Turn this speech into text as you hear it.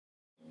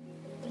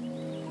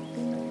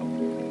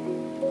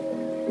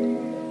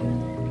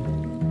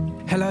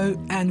Hello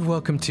and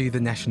welcome to the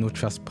National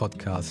Trust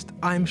podcast.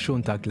 I'm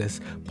Sean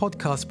Douglas,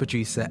 podcast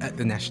producer at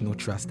the National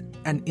Trust,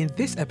 and in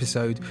this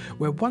episode,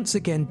 we're once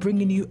again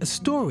bringing you a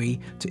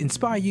story to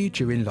inspire you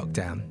during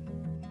lockdown.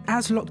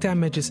 As lockdown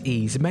measures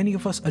ease, many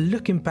of us are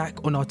looking back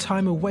on our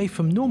time away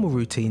from normal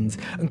routines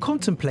and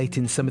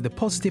contemplating some of the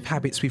positive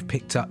habits we've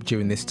picked up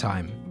during this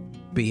time.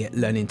 Be it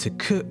learning to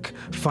cook,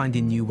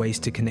 finding new ways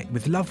to connect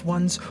with loved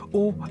ones,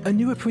 or a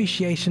new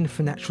appreciation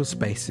for natural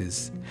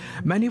spaces.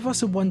 Many of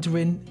us are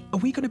wondering, are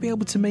we going to be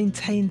able to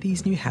maintain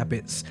these new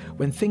habits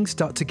when things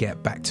start to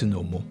get back to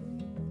normal?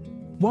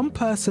 One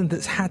person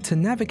that's had to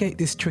navigate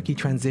this tricky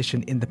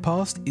transition in the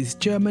past is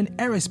German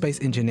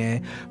aerospace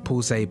engineer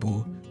Paul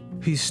Zabel,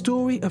 whose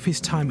story of his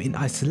time in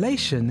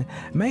isolation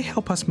may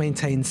help us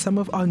maintain some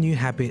of our new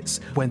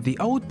habits when the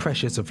old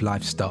pressures of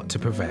life start to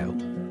prevail.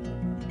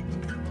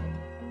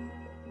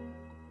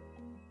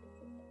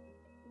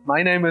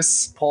 My name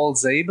is Paul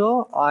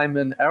Zabel. I'm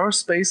an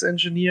aerospace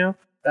engineer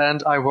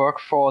and I work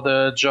for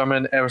the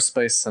German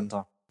Aerospace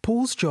Center.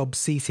 Paul's job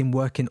sees him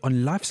working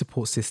on life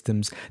support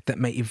systems that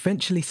may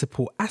eventually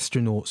support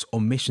astronauts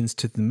on missions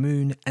to the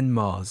Moon and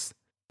Mars.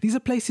 These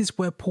are places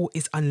where Paul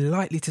is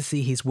unlikely to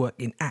see his work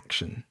in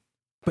action.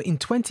 But in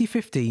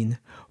 2015,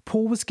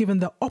 Paul was given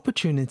the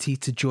opportunity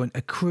to join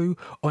a crew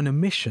on a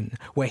mission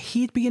where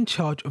he'd be in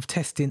charge of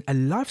testing a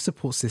life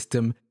support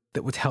system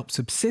that would help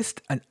subsist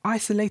an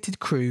isolated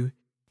crew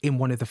in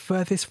one of the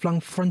furthest flung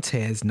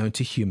frontiers known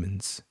to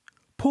humans.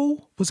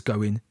 Paul was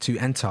going to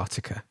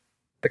Antarctica.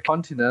 The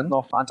continent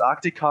of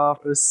Antarctica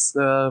is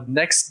the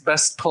next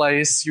best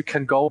place you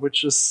can go,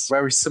 which is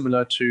very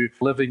similar to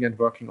living and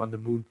working on the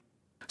moon.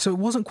 So it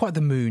wasn't quite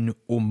the Moon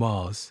or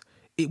Mars.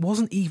 It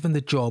wasn't even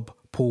the job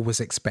Paul was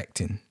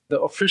expecting.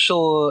 The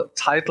official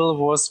title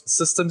was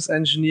systems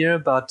engineer,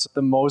 but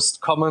the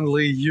most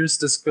commonly used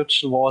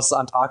description was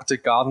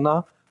Antarctic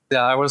gardener.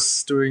 Yeah, I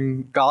was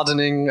doing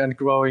gardening and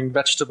growing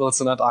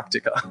vegetables in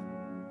Antarctica.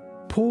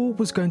 Paul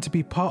was going to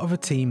be part of a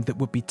team that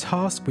would be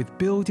tasked with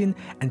building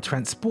and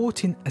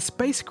transporting a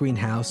space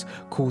greenhouse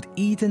called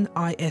Eden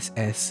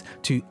ISS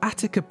to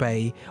Attica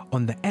Bay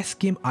on the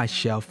Eskimo ice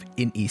shelf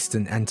in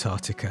eastern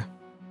Antarctica.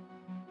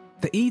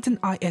 The Eden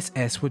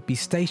ISS would be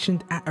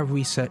stationed at a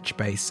research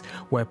base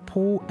where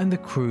Paul and the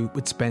crew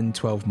would spend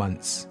 12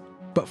 months.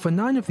 But for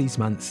 9 of these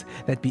months,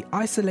 they'd be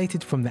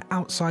isolated from the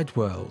outside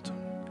world.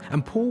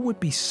 And Paul would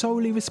be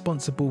solely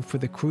responsible for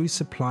the crew's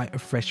supply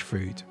of fresh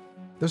food.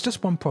 There was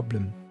just one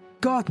problem.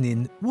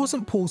 Gardening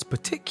wasn't Paul's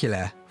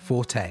particular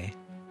forte.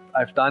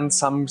 I've done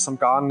some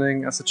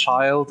gardening as a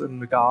child in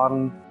the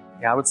garden.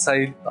 Yeah, I would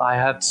say I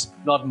had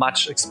not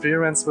much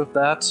experience with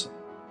that.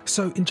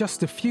 So in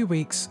just a few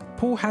weeks,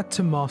 Paul had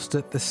to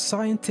master the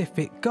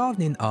scientific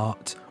gardening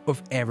art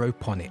of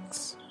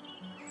aeroponics.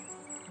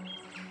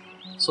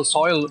 So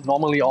soil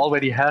normally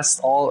already has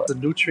all the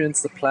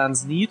nutrients the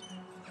plants need.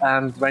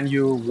 And when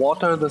you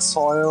water the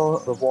soil,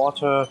 the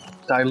water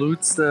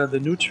dilutes the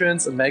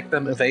nutrients and make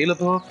them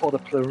available for the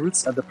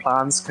roots, and the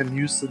plants can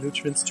use the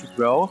nutrients to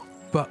grow.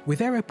 But with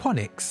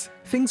aeroponics,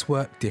 things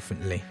work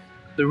differently.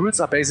 The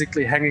roots are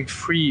basically hanging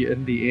free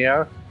in the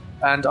air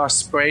and are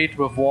sprayed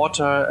with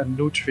water and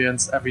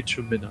nutrients every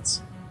 2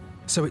 minutes.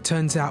 So it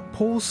turns out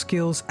Paul's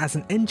skills as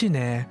an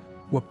engineer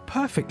were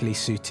perfectly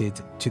suited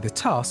to the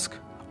task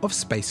of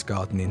space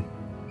gardening.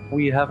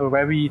 We have a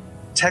very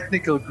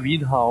technical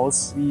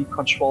greenhouse. We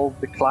control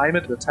the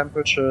climate, the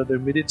temperature, the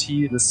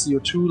humidity, the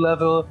CO2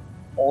 level,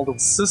 all the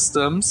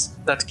systems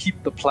that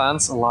keep the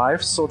plants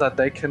alive so that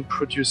they can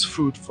produce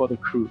food for the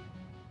crew.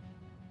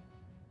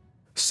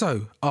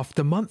 So,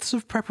 after months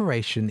of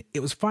preparation, it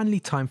was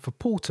finally time for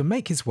Paul to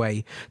make his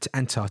way to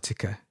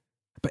Antarctica.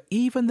 But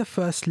even the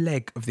first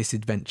leg of this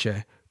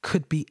adventure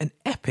could be an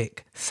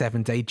epic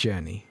 7-day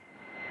journey.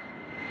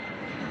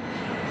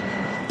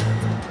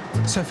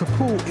 So for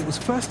Paul, it was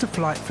first a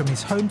flight from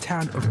his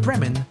hometown of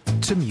Bremen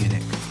to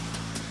Munich.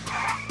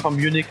 From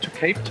Munich to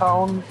Cape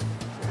Town.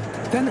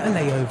 Then a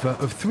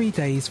layover of 3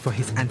 days for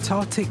his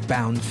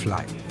Antarctic-bound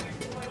flight.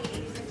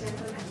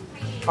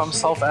 From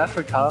South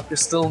Africa, you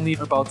still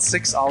need about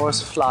 6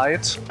 hours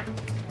flight.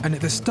 And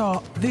at the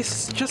start,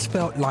 this just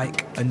felt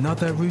like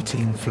another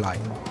routine flight.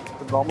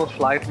 The normal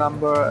flight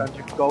number, and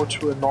you go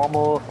to a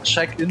normal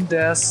check-in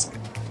desk.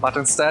 But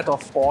instead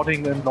of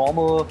boarding a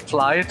normal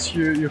flight,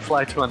 you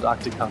fly to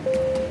Antarctica.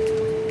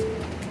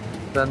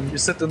 Then you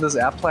sit in this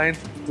airplane.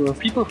 The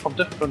people from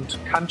different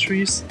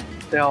countries,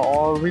 they are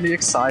all really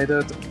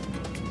excited.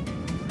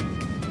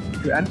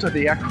 You enter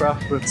the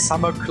aircraft with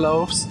summer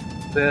clothes.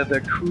 The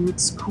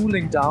crew's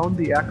cooling down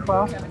the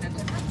aircraft.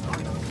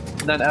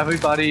 And then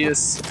everybody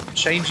is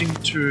changing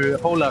to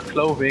polar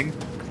clothing.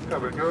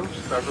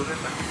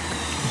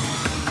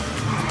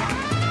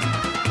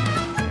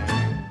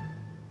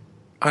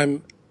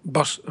 I'm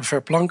Bas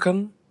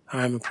Verplanken.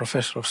 I'm a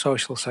professor of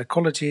social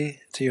psychology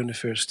at the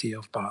University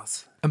of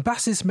Bath. And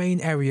Bas's main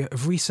area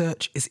of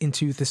research is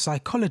into the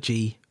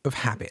psychology of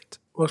habit.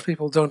 Most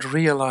people don't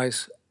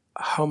realize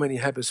how many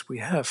habits we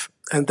have.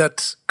 And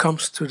that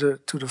comes to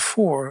the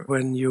fore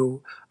when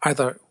you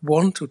either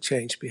want to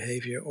change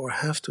behavior or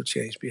have to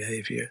change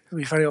behavior.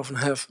 We very often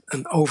have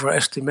an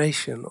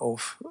overestimation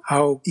of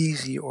how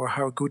easy or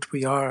how good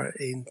we are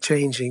in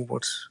changing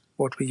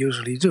what we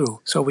usually do.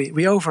 So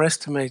we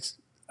overestimate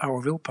our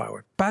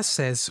willpower. Baz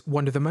says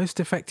one of the most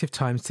effective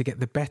times to get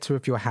the better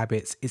of your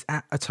habits is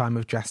at a time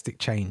of drastic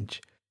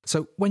change.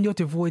 So when you're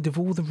devoid of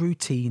all the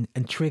routine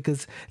and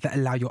triggers that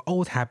allow your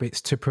old habits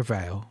to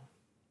prevail.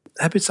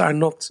 Habits are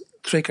not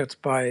triggered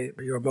by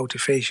your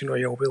motivation or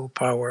your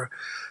willpower,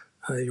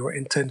 your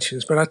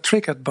intentions, but are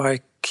triggered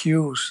by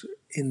cues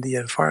in the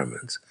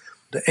environment.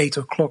 The 8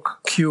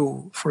 o'clock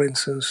cue, for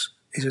instance,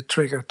 is a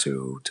trigger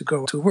to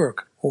go to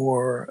work,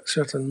 or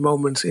certain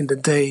moments in the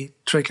day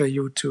trigger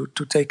you to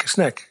take a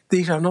snack.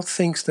 These are not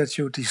things that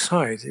you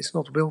decide. It's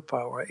not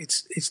willpower.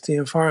 It's the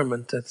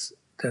environment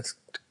that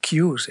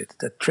cues it,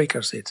 that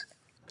triggers it.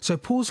 So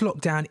Paul's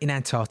lockdown in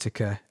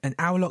Antarctica and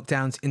our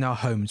lockdowns in our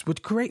homes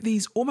would create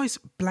these almost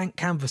blank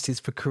canvases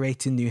for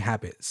creating new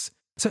habits.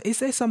 So is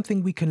there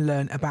something we can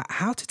learn about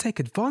how to take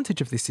advantage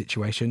of this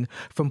situation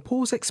from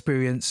Paul's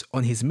experience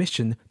on his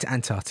mission to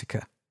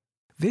Antarctica?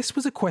 This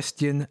was a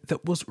question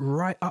that was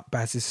right up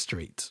Baz's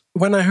street.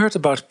 When I heard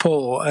about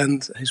Paul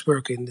and his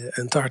work in the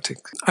Antarctic,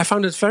 I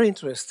found it very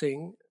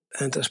interesting,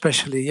 and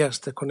especially, yes,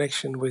 the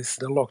connection with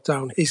the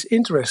lockdown is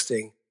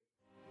interesting.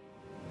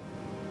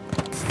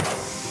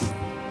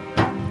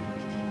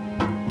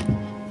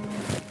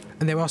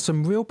 And there are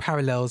some real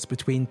parallels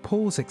between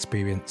Paul's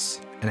experience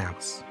and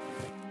ours.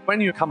 When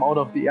you come out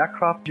of the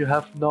aircraft, you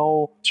have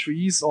no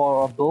trees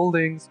or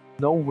buildings,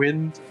 no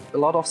wind, a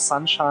lot of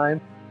sunshine.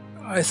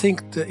 I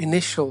think the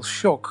initial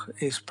shock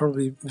is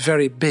probably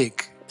very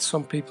big.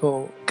 Some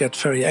people get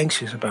very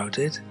anxious about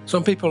it.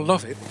 Some people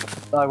love it.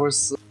 I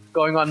was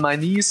going on my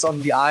knees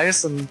on the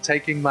ice and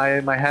taking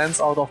my hands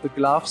out of the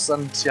gloves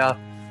and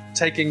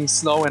taking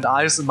snow and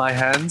ice in my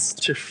hands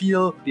to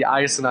feel the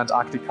ice in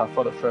Antarctica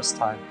for the first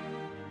time.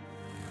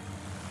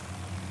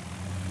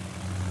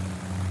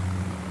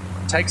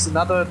 It takes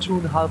another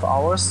 2.5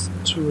 hours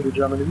to the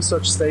German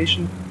research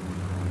station,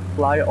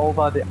 fly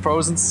over the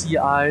frozen sea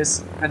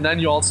ice, and then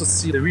you also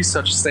see the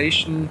research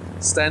station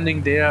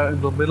standing there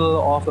in the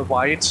middle of the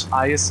white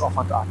ice of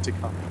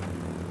Antarctica.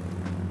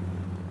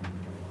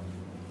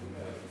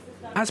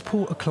 As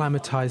Paul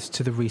acclimatised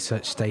to the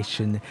research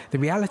station, the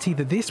reality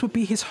that this would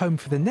be his home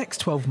for the next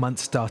 12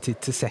 months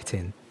started to set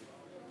in.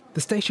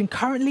 The station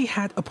currently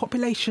had a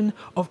population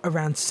of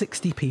around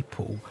 60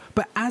 people,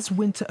 but as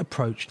winter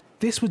approached,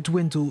 this would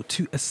dwindle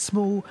to a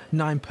small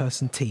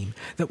 9-person team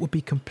that would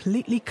be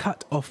completely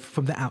cut off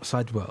from the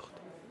outside world.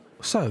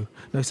 So,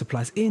 no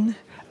supplies in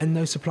and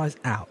no supplies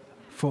out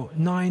for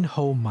 9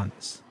 whole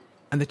months.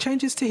 And the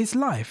changes to his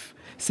life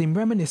seem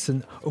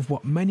reminiscent of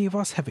what many of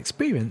us have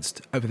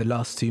experienced over the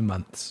last 2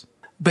 months.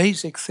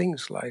 Basic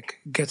things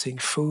like getting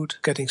food,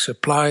 getting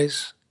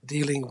supplies,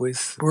 dealing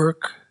with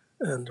work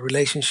and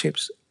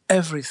relationships,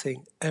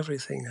 everything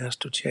has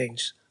to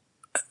change,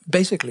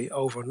 basically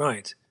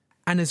overnight.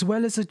 And as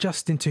well as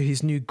adjusting to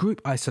his new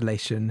group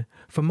isolation,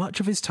 for much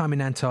of his time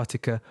in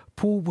Antarctica,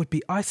 Paul would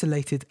be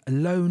isolated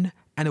alone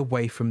and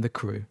away from the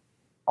crew.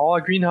 Our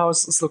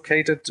greenhouse is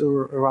located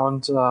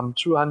around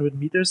 200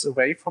 meters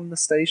away from the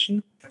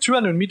station.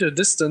 200-meter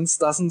distance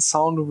doesn't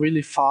sound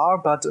really far,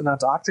 but in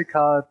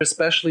Antarctica,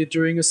 especially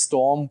during a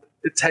storm,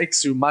 it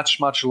takes you much,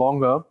 much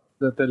longer.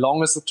 The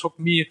longest it took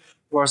me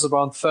was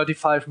around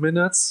 35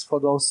 minutes for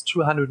those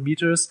 200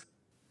 meters.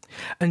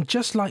 And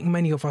just like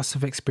many of us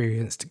have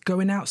experienced,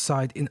 going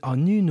outside in our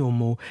new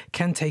normal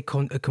can take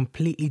on a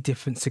completely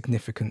different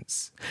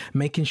significance.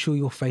 Making sure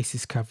your face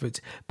is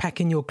covered,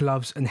 packing your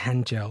gloves and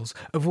hand gels,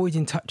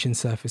 avoiding touching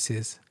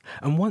surfaces.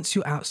 And once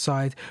you're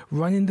outside,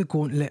 running the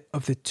gauntlet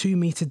of the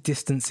 2-meter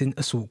distancing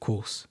assault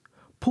course.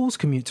 Paul's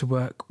commute to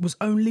work was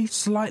only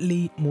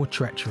slightly more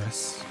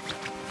treacherous.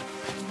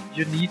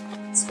 You need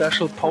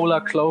special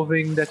polar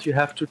clothing that you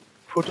have to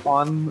put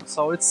on,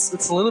 so it's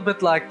a little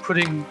bit like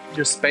putting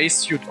your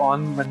spacesuit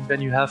on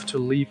when you have to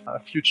leave a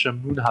future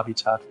moon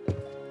habitat.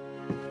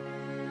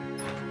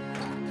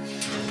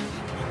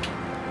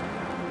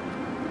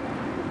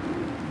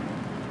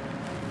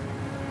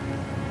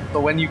 So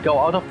when you go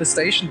out of the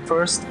station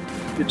first,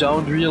 you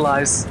don't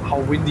realize how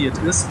windy it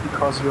is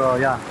because you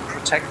are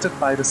protected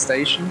by the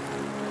station.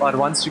 But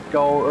once you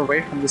go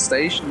away from the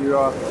station, you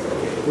are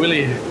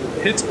really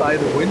hit by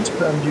the wind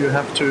and you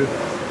have to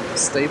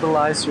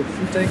stabilize your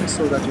footing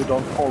so that you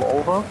don't fall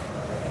over.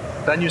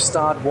 Then you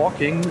start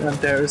walking and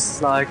there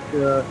is like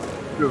a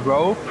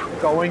rope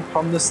going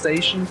from the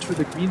station to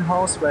the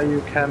greenhouse where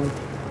you can,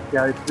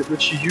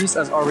 which you use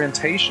as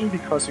orientation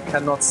because you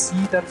cannot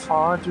see that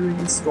far during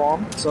the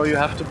storm. So you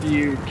have to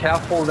be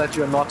careful that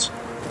you're not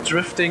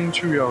drifting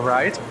to your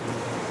right.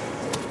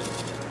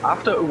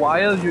 After a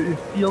while you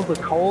feel the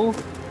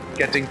cold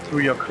getting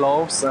through your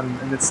clothes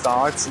and it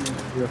starts in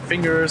your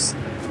fingers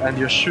and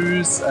your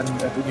shoes and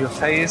in your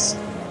face.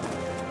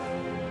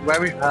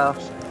 Where we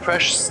have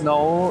fresh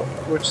snow,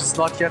 which is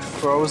not yet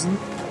frozen,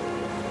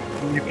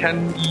 You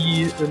can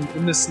be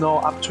in the snow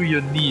up to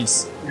your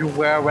knees. You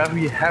wear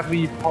very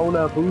heavy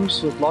polar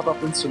boots with a lot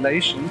of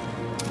insulation.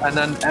 And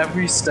then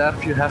every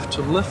step you have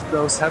to lift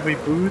those heavy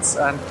boots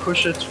and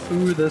push it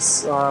through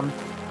this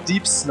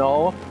deep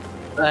snow.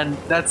 And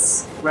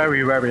that's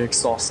very, very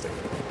exhausting.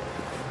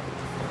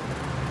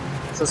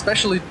 So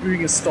especially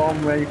during a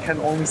storm where you can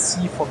only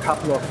see for a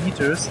couple of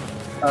meters,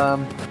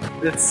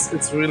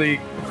 it's really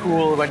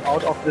cool when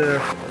out of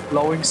the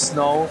blowing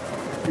snow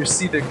you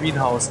see the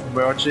greenhouse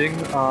emerging,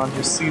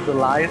 you see the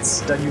lights,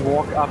 then you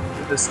walk up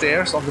the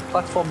stairs on the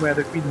platform where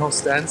the greenhouse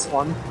stands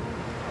on.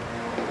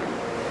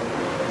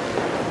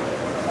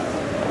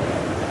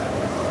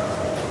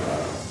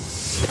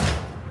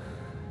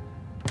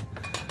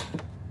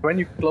 When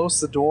you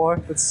close the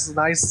door, it's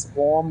nice,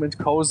 warm and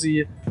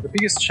cozy. The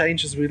biggest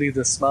change is really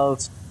the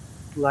smells,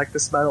 like the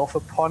smell of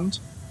a pond.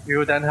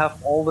 You then have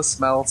all the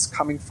smells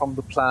coming from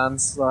the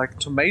plants, like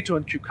tomato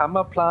and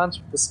cucumber plant,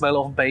 the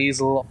smell of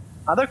basil.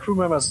 Other crew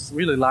members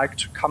really like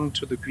to come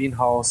to the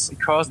greenhouse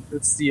because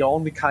it's the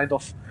only kind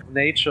of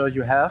nature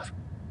you have.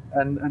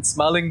 And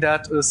smelling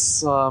that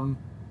is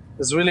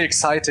really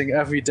exciting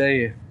every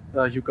day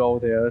you go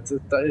there.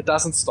 It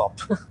doesn't stop.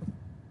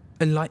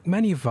 And like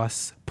many of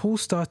us, Paul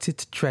started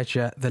to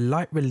treasure the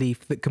light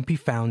relief that can be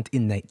found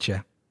in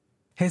nature.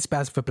 Here's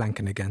Bas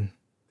Verblanken again.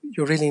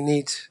 You really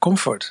need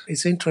comfort.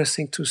 It's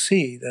interesting to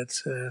see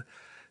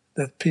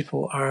that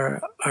people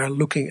are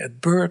looking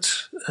at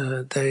birds.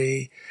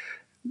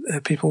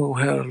 People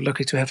who are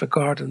lucky to have a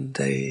garden,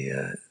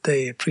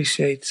 they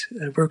appreciate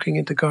working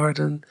in the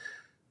garden.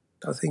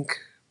 I think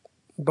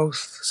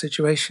both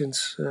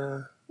situations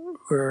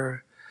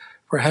were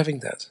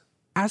having that.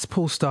 As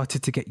Paul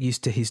started to get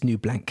used to his new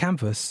blank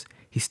canvas,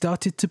 he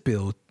started to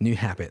build new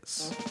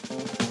habits.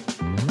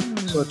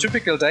 So a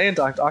typical day in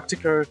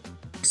Antarctica,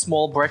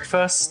 small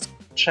breakfast,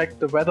 check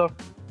the weather.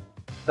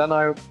 Then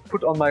I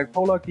put on my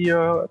polar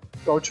gear,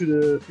 go to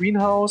the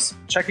greenhouse,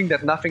 checking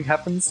that nothing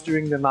happens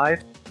during the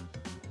night.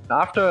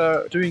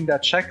 After doing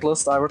that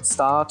checklist, I would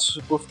start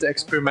with the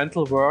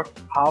experimental work,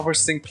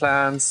 harvesting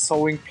plants,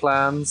 sowing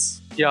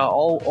plants. Yeah,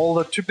 all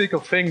the typical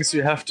things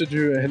you have to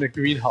do in a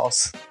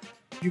greenhouse.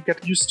 You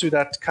get used to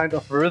that kind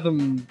of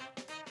rhythm.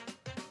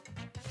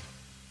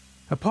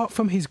 Apart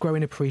from his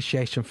growing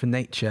appreciation for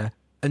nature,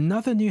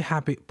 another new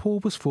habit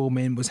Paul was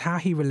forming was how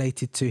he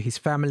related to his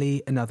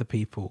family and other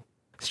people.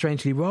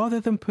 Strangely, rather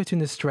than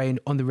putting a strain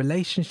on the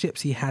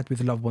relationships he had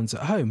with loved ones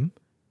at home,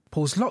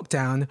 Paul's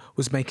lockdown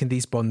was making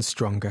these bonds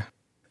stronger.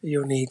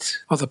 You need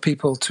other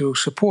people to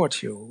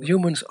support you.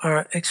 Humans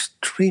are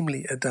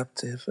extremely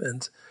adaptive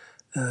and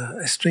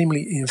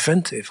extremely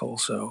inventive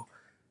also.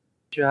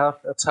 You have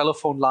a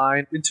telephone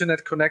line,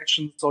 internet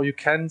connection, so you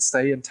can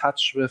stay in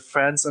touch with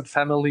friends and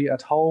family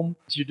at home.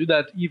 You do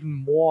that even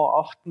more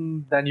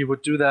often than you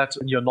would do that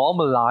in your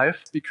normal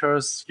life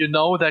because you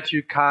know that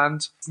you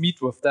can't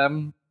meet with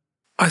them.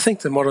 I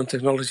think the modern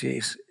technology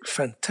is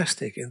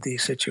fantastic in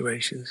these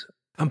situations.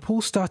 And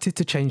Paul started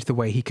to change the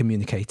way he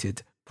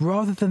communicated.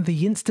 Rather than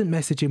the instant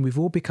messaging we've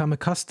all become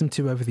accustomed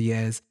to over the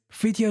years,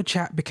 video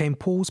chat became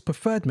Paul's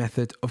preferred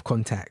method of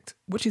contact,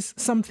 which is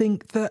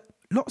something that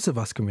lots of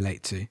us can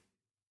relate to.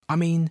 I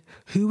mean,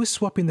 who was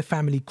swapping the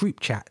family group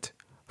chat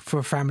for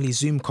a family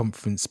Zoom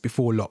conference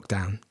before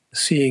lockdown?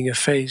 Seeing a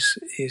face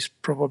is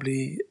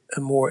probably a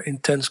more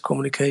intense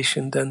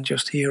communication than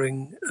just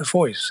hearing a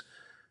voice.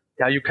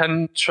 Yeah, you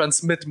can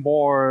transmit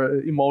more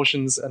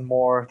emotions and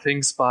more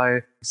things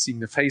by seeing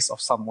the face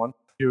of someone.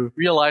 You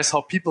realize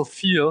how people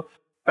feel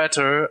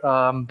better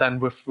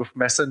than with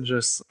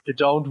messages. You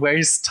don't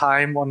waste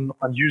time on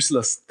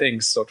useless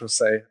things, so to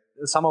say.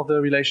 Some of the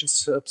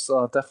relationships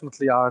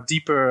definitely are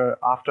deeper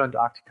after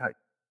Antarctica.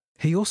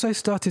 He also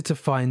started to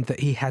find that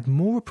he had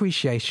more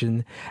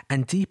appreciation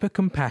and deeper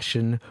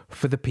compassion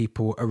for the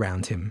people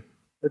around him.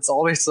 It's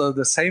always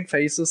the same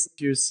faces.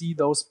 You see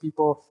those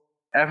people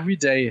every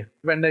day,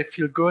 when they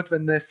feel good,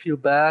 when they feel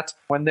bad,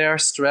 when they are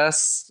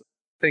stressed.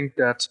 I think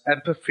that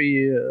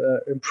empathy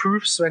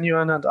improves when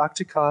you're in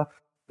Antarctica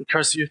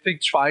because you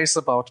think twice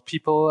about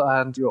people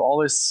and you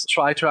always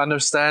try to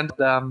understand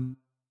them.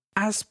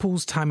 As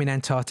Paul's time in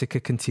Antarctica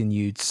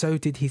continued, so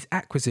did his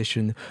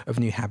acquisition of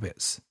new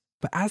habits.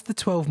 But as the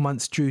 12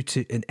 months drew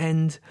to an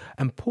end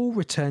and Paul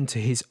returned to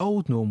his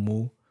old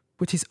normal,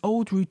 would his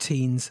old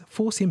routines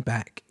force him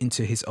back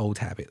into his old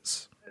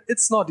habits?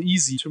 It's not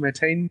easy to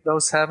maintain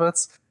those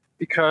habits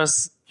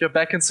because you're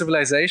back in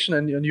civilization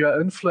and you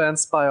are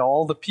influenced by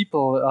all the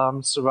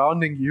people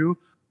surrounding you.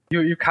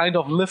 You kind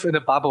of live in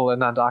a bubble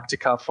in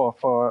Antarctica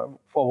for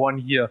 1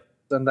 year.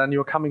 And then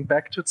you're coming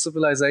back to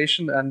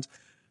civilization and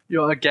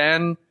you're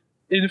again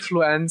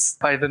influenced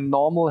by the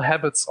normal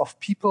habits of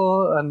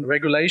people and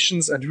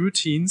regulations and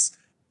routines.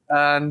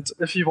 And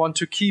if you want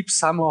to keep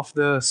some of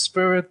the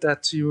spirit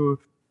that you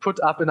put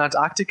up in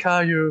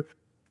Antarctica, you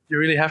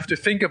really have to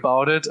think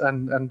about it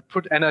and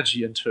put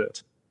energy into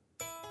it.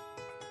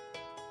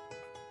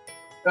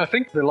 I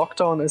think the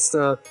lockdown is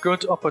a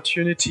good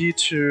opportunity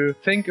to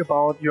think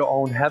about your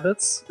own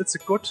habits. It's a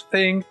good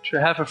thing to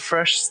have a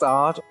fresh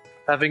start,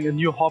 having a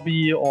new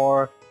hobby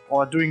or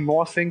or doing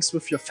more things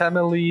with your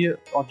family,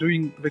 or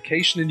doing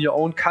vacation in your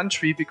own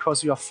country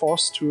because you are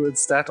forced to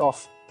instead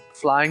of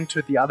flying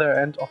to the other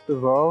end of the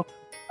world.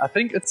 I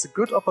think it's a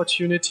good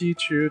opportunity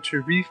to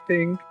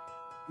rethink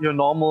your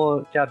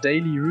normal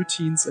daily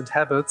routines and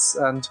habits,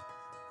 and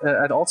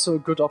also a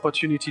good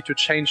opportunity to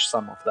change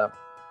some of them.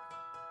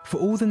 For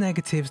all the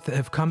negatives that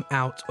have come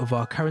out of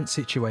our current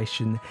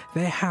situation,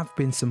 there have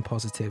been some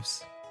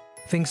positives.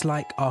 Things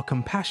like our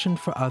compassion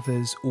for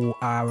others or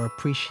our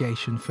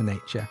appreciation for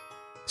nature.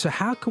 So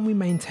how can we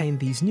maintain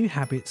these new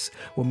habits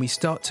when we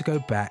start to go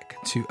back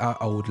to our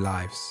old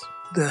lives?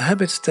 The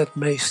habits that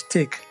may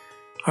stick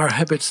are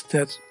habits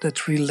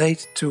that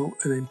relate to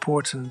an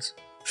important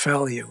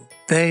value.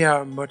 They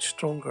are much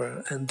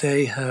stronger and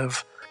they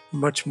have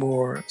much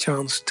more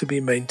chance to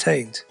be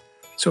maintained.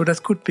 So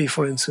that could be,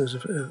 for instance,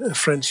 a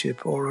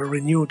friendship or a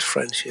renewed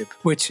friendship,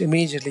 which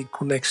immediately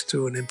connects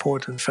to an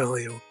important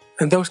value.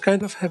 And those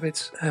kind of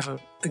habits have a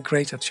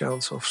greater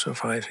chance of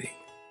surviving.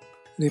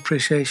 The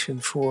appreciation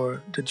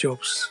for the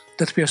jobs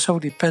that we are so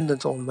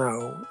dependent on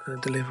now,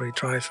 delivery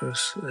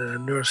drivers,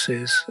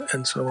 nurses,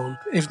 and so on.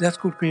 If that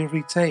could be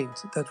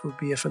retained, that would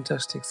be a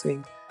fantastic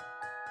thing.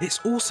 It's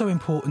also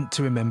important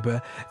to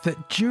remember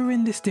that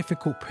during this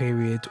difficult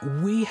period,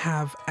 we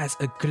have, as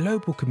a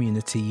global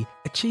community,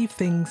 achieved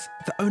things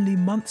that only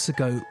months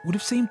ago would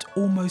have seemed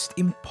almost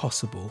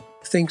impossible.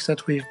 Things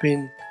that we've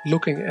been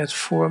looking at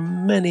for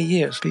many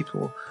years.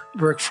 People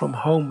work from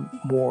home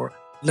more,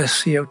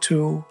 less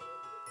CO2,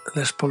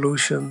 less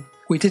pollution.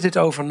 We did it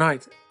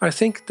overnight. I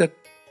think that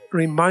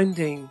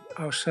reminding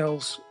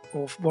ourselves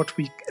of what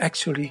we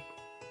actually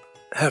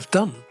have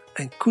done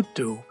and could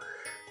do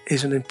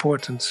is an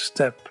important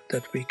step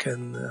that we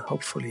can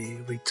hopefully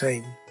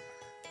retain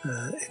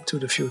into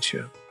the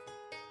future.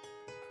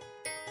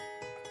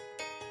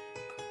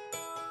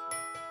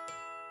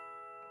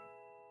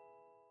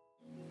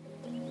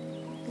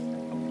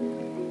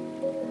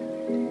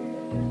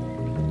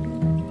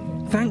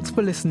 Thanks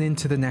for listening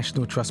to the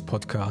National Trust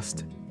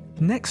podcast.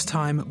 Next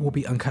time, we'll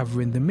be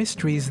uncovering the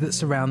mysteries that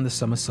surround the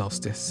summer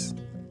solstice.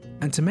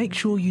 And to make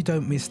sure you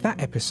don't miss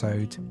that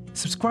episode,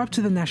 subscribe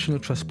to the National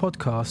Trust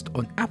podcast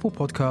on Apple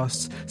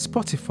Podcasts,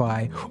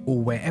 Spotify, or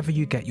wherever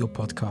you get your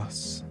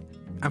podcasts.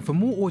 And for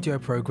more audio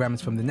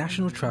programmes from the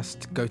National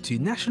Trust, go to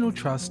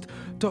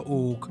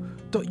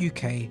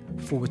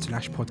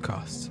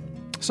nationaltrust.org.uk/podcasts.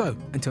 So,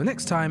 until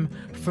next time,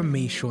 from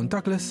me, Sean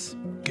Douglas,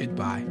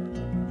 goodbye.